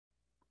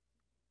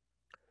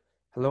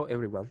Hello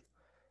everyone,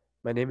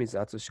 my name is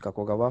Atsushi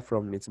Kakogawa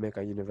from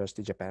Ritsumeikan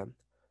University, Japan.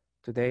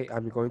 Today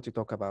I'm going to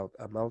talk about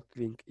a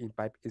multi-link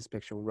in-pipe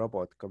inspection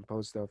robot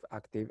composed of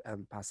active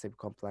and passive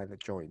compliant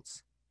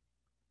joints.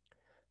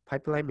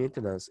 Pipeline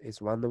maintenance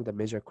is one of the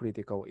major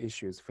critical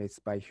issues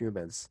faced by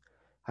humans.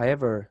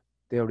 However,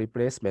 their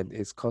replacement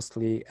is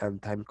costly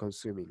and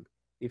time-consuming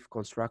if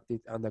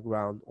constructed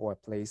underground or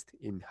placed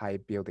in high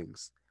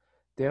buildings.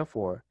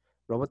 Therefore,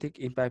 robotic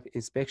in-pipe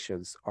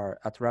inspections are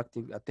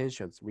attracting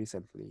attention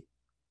recently.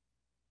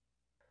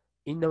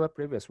 In our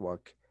previous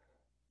work,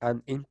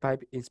 an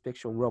in-pipe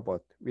inspection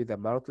robot with a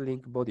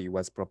multi-link body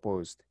was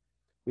proposed,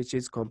 which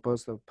is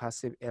composed of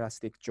passive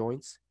elastic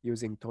joints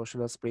using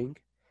torsional spring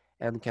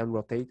and can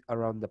rotate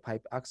around the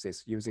pipe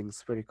axis using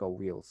spherical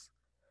wheels.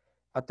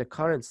 At the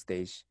current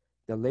stage,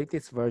 the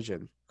latest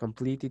version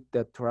completed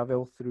the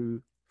travel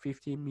through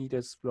 15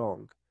 meters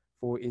long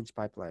 4-inch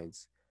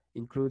pipelines,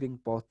 including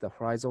both the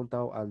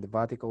horizontal and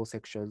vertical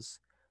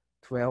sections,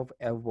 12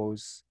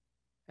 elbows,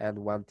 and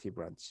 1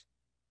 T-branch.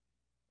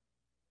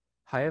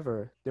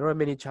 However, there are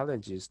many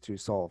challenges to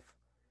solve.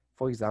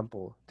 For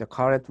example, the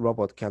current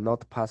robot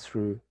cannot pass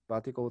through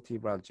vertical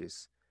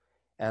T-branches,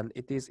 and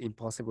it is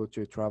impossible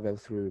to travel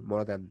through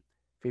more than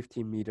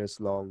 15 meters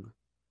long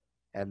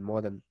and more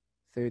than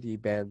 30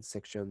 band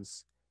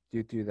sections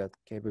due to the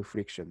cable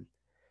friction.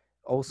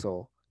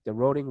 Also, the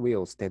rolling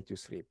wheels tend to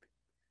slip.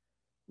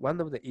 One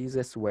of the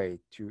easiest ways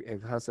to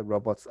enhance a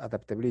robot's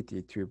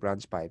adaptability to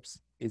branch pipes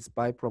is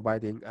by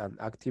providing an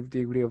active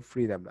degree of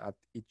freedom at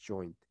each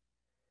joint.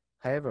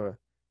 However,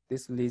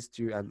 this leads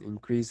to an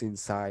increase in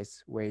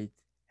size, weight,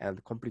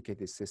 and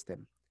complicated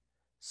system.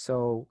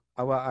 So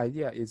our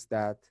idea is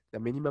that the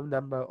minimum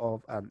number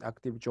of an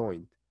active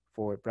joint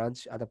for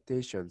branch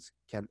adaptations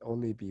can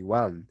only be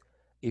one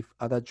if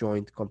other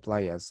joint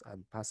compliance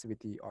and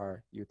passivity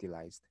are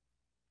utilized.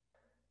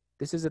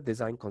 This is a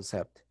design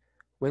concept.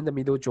 When the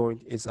middle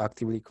joint is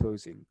actively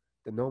closing,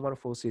 the normal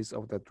forces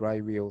of the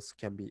dry wheels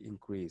can be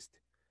increased.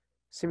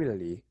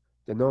 Similarly,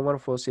 the normal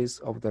forces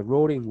of the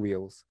rolling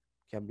wheels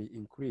can be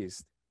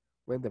increased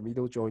when the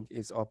middle joint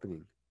is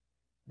opening.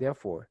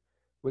 Therefore,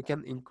 we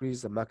can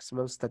increase the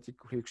maximum static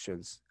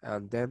frictions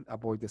and then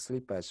avoid the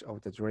slippage of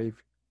the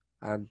drive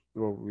and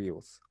roll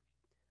wheels.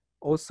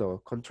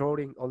 Also,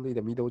 controlling only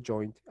the middle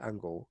joint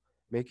angle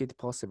make it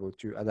possible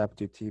to adapt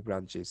to T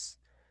branches,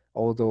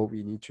 although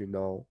we need to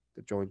know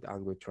the joint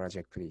angle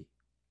trajectory.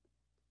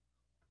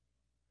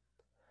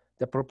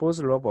 The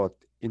proposed robot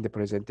in the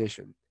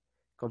presentation,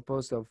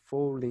 composed of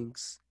 4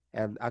 links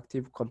and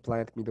active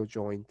compliant middle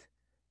joint,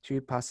 2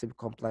 passive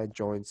compliant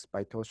joints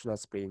by torsional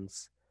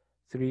springs,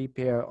 3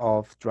 pair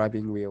of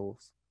driving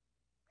wheels,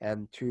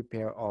 and 2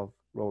 pair of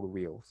roll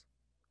wheels.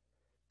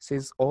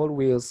 Since all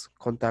wheels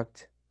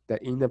contact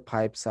the inner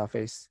pipe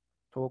surface,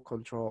 torque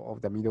control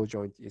of the middle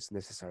joint is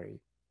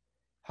necessary.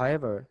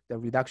 However, the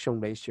reduction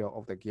ratio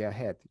of the gear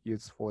head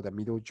used for the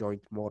middle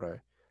joint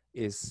motor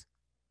is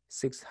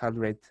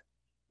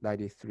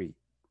 693.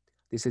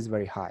 This is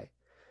very high,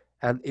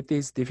 and it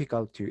is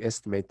difficult to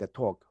estimate the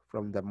torque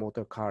from the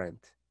motor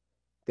current.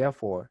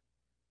 Therefore,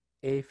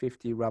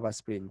 A50 rubber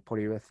spring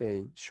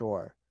polyurethane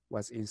shore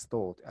was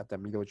installed at the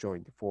middle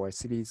joint for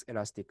series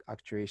elastic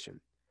actuation,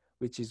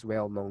 which is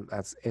well known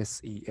as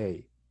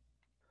SEA.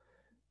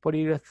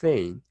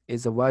 Polyurethane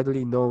is a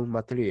widely known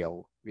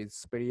material with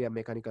superior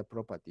mechanical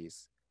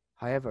properties,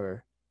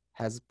 however,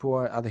 has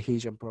poor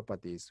adhesion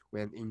properties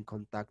when in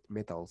contact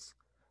metals.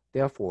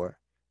 Therefore,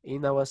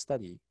 in our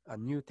study, a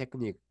new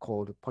technique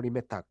called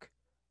polymetac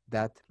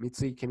that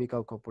Mitsui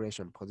Chemical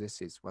Corporation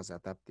possesses was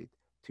adapted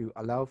to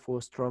allow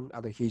for strong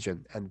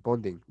adhesion and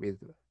bonding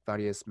with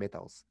various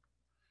metals.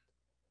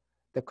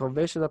 The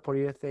conventional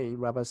polyurethane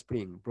rubber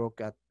spring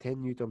broke at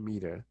 10 Newton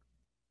meter,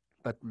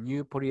 but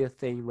new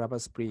polyurethane rubber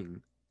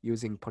spring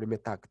using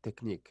polymetac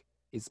technique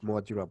is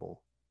more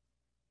durable.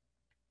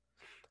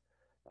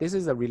 This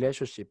is a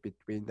relationship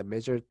between the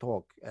measured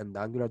torque and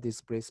angular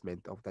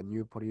displacement of the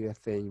new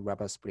polyurethane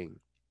rubber spring.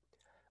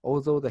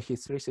 Although the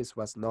hysteresis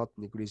was not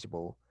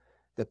negligible,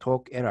 the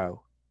torque error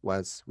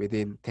was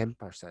within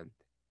 10%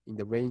 in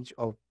the range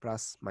of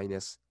plus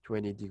minus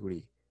 20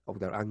 degree of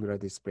the angular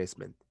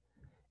displacement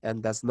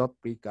and does not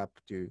break up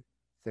to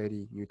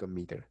 30 Newton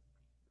meter.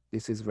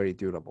 This is very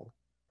durable.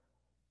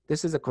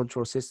 This is a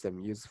control system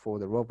used for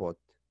the robot.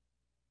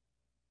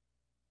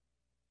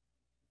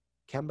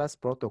 Canvas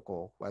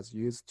protocol was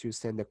used to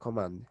send a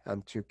command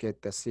and to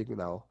get the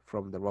signal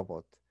from the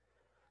robot.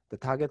 The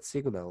target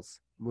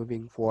signals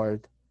moving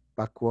forward,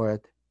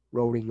 backward,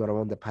 rolling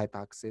around the pipe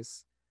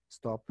axis,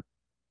 stop,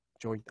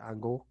 joint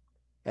angle,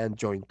 and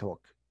joint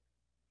torque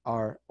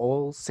are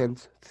all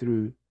sent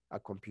through a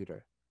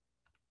computer.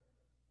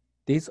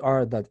 These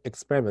are the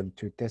experiments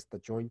to test the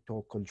joint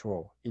torque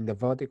control in the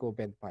vertical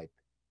bend pipe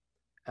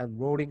and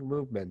rolling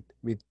movement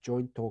with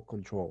joint torque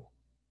control.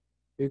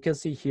 You can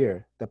see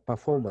here the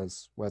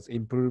performance was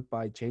improved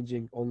by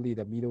changing only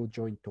the middle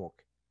joint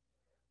torque.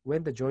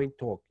 When the joint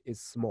torque is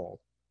small,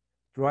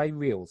 drive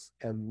wheels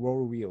and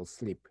roll wheels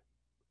slip,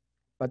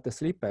 but the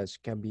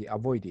slippage can be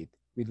avoided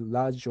with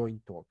large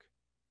joint torque.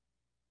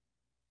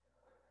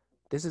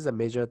 This is a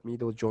measured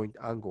middle joint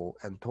angle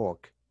and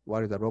torque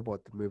while the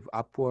robot moves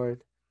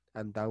upward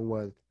and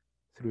downward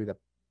through the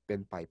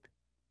bend pipe.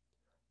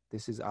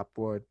 This is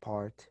upward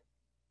part.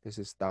 This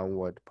is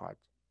downward part.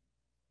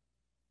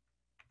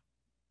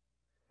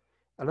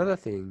 Another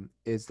thing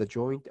is the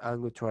joint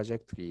angle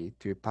trajectory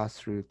to pass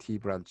through T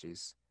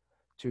branches.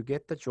 To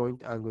get the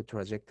joint angle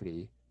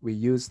trajectory, we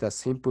use the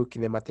simple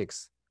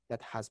kinematics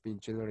that has been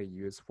generally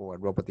used for a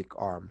robotic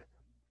arm.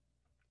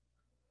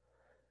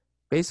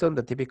 Based on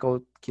the typical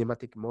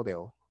kinematic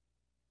model,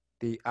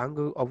 the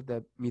angle of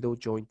the middle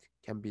joint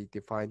can be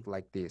defined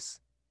like this.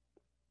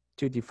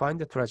 To define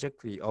the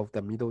trajectory of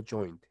the middle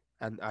joint,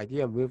 an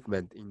ideal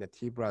movement in the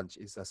T branch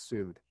is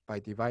assumed by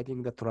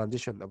dividing the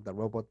transition of the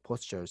robot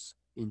postures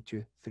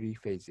into three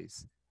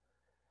phases.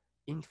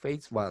 In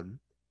phase 1,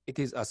 it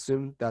is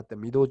assumed that the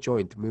middle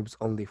joint moves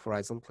only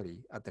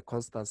horizontally at a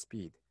constant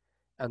speed,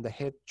 and the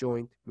head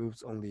joint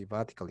moves only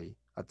vertically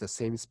at the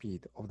same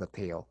speed of the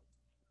tail.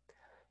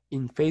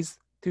 In phase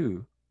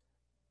 2,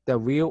 the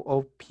wheel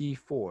of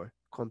P4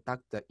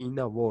 contacts the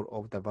inner wall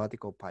of the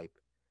vertical pipe,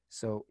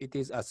 so it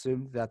is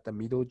assumed that the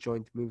middle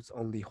joint moves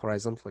only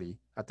horizontally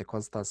at a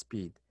constant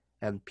speed,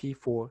 and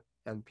P4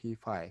 and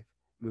P5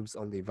 moves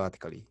only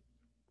vertically.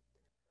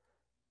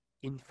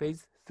 In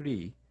phase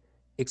 3,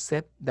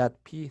 except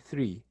that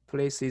P3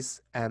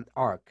 places an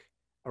arc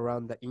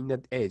around the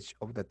inner edge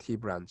of the T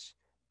branch,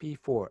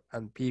 P4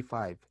 and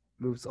P5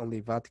 moves only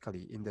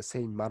vertically in the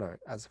same manner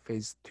as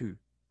phase 2.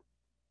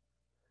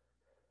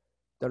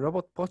 The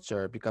robot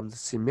posture becomes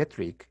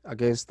symmetric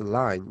against the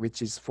line,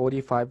 which is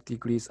 45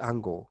 degrees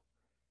angle.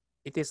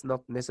 It is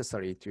not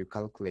necessary to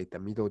calculate the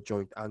middle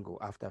joint angle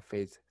after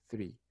phase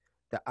 3.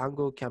 The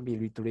angle can be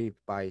retrieved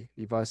by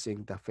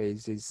reversing the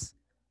phases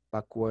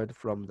backward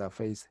from the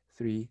phase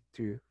 3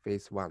 to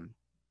phase 1.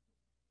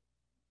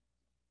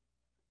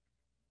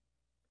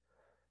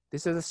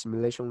 This is a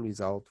simulation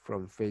result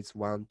from phase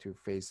 1 to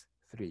phase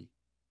 3.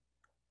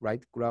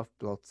 Right graph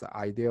plots the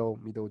ideal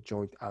middle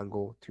joint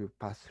angle to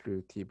pass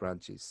through T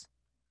branches.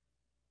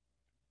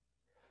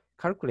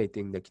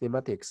 Calculating the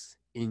kinematics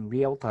in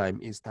real time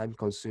is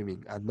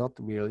time-consuming and not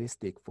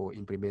realistic for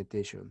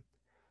implementation.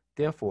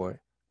 Therefore,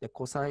 the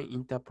cosine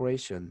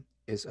interpolation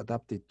is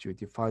adapted to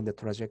define the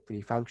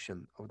trajectory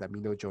function of the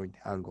middle joint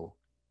angle.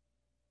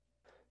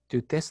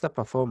 To test the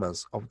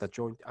performance of the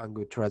joint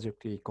angle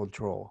trajectory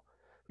control,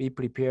 we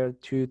prepare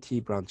two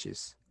T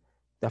branches.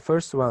 The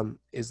first one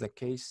is the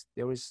case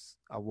there is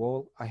a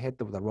wall ahead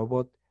of the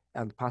robot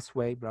and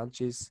pathway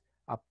branches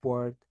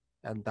upward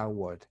and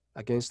downward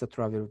against the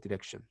travel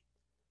direction.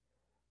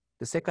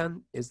 The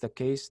second is the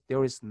case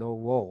there is no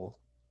wall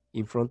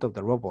in front of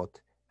the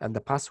robot and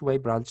the pathway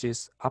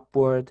branches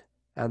upward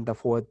and the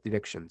forward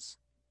directions.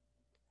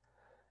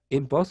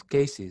 In both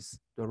cases,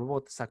 the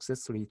robot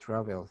successfully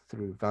travels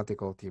through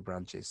vertical T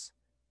branches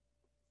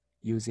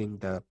using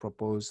the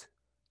proposed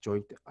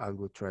joint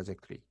angle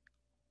trajectory.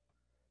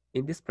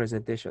 In this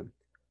presentation,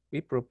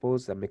 we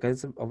propose a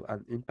mechanism of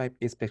an in-pipe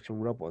inspection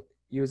robot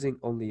using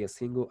only a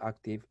single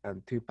active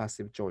and two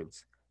passive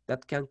joints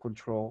that can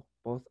control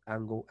both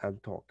angle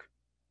and torque.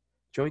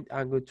 Joint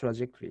angle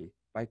trajectory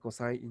by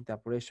cosine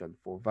interpolation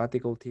for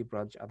vertical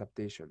T-branch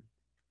adaptation,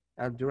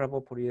 and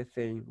durable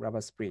polyethylene rubber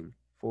spring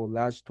for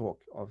large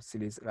torque of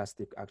series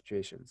elastic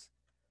actuations.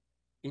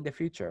 In the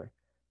future,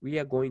 we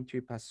are going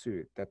to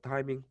pursue the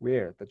timing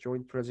where the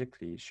joint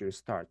trajectory should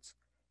start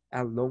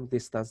and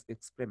long-distance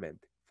experiment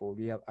for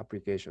real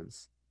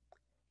applications.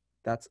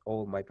 That's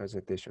all my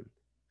presentation.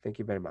 Thank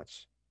you very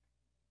much.